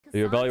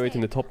You're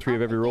evaluating the top 3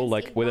 of every role,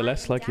 like with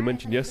LS, like you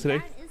mentioned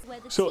yesterday.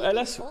 So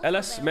LS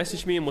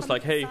messaged me and was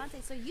like, hey,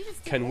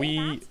 can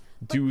we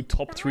do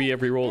top 3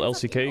 every role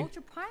LCK?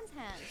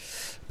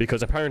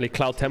 Because apparently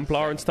Cloud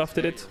Templar and stuff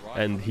did it,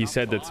 and he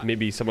said that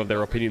maybe some of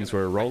their opinions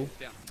were wrong.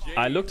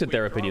 I looked at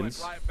their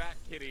opinions.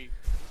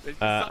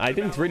 I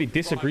didn't really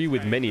disagree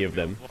with many of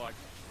them,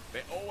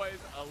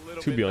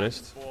 to be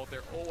honest.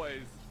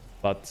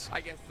 But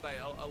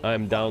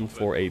I'm down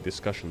for a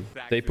discussion.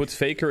 They put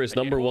FAKER as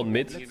 #1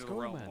 mid.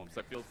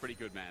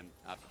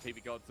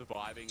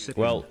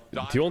 Well,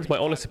 do you want my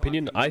honest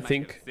opinion? I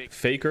think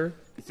FAKER,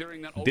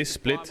 this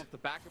split,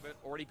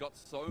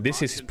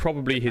 this is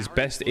probably his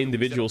best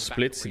individual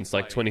split since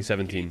like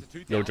 2017.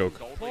 No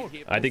joke.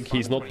 I think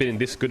he's not been in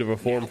this good of a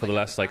form for the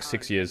last like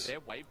 6 years.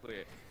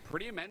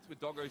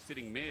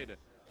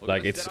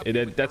 Like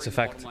that's a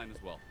fact.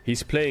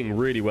 He's playing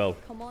really well.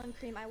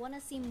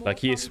 Like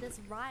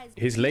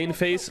his lane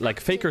phase,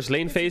 like FAKER's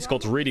lane phase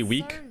got really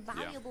weak.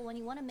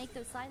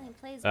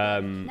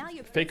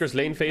 FAKER's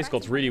lane phase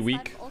got really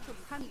weak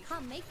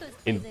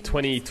in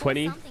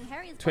 2020,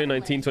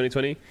 2019,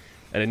 2020,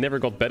 and it never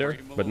got better,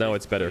 but now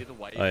it's better.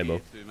 IMO.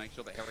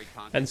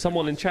 And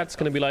someone in chat's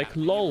gonna be like,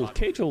 "Lol,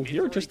 Caedrel,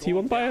 you're just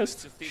T1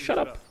 biased. Shut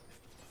up."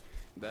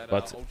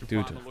 But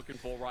dude,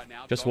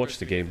 just watch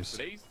the games.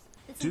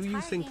 Do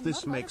you think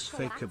this makes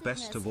FAKER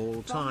best of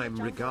all time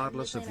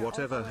regardless of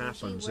whatever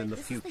happens in the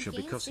future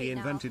because he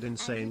invented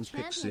insane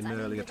picks in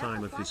earlier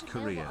time of his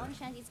career?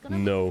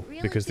 No,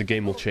 because the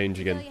game will change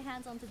again.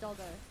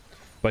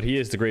 But he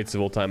is the greatest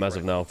of all time as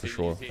of now, for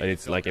sure. And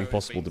it's like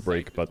impossible to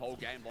break, but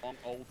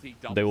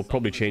they will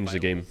probably change the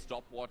game.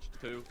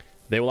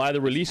 They will either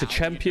release a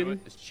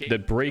champion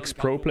that breaks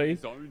pro play,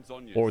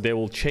 or they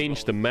will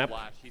change the map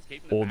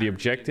or the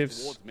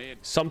objectives.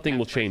 Something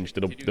will change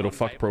that'll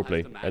fuck pro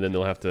play, and then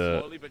they'll have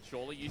to,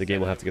 the game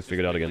will have to get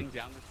figured out again.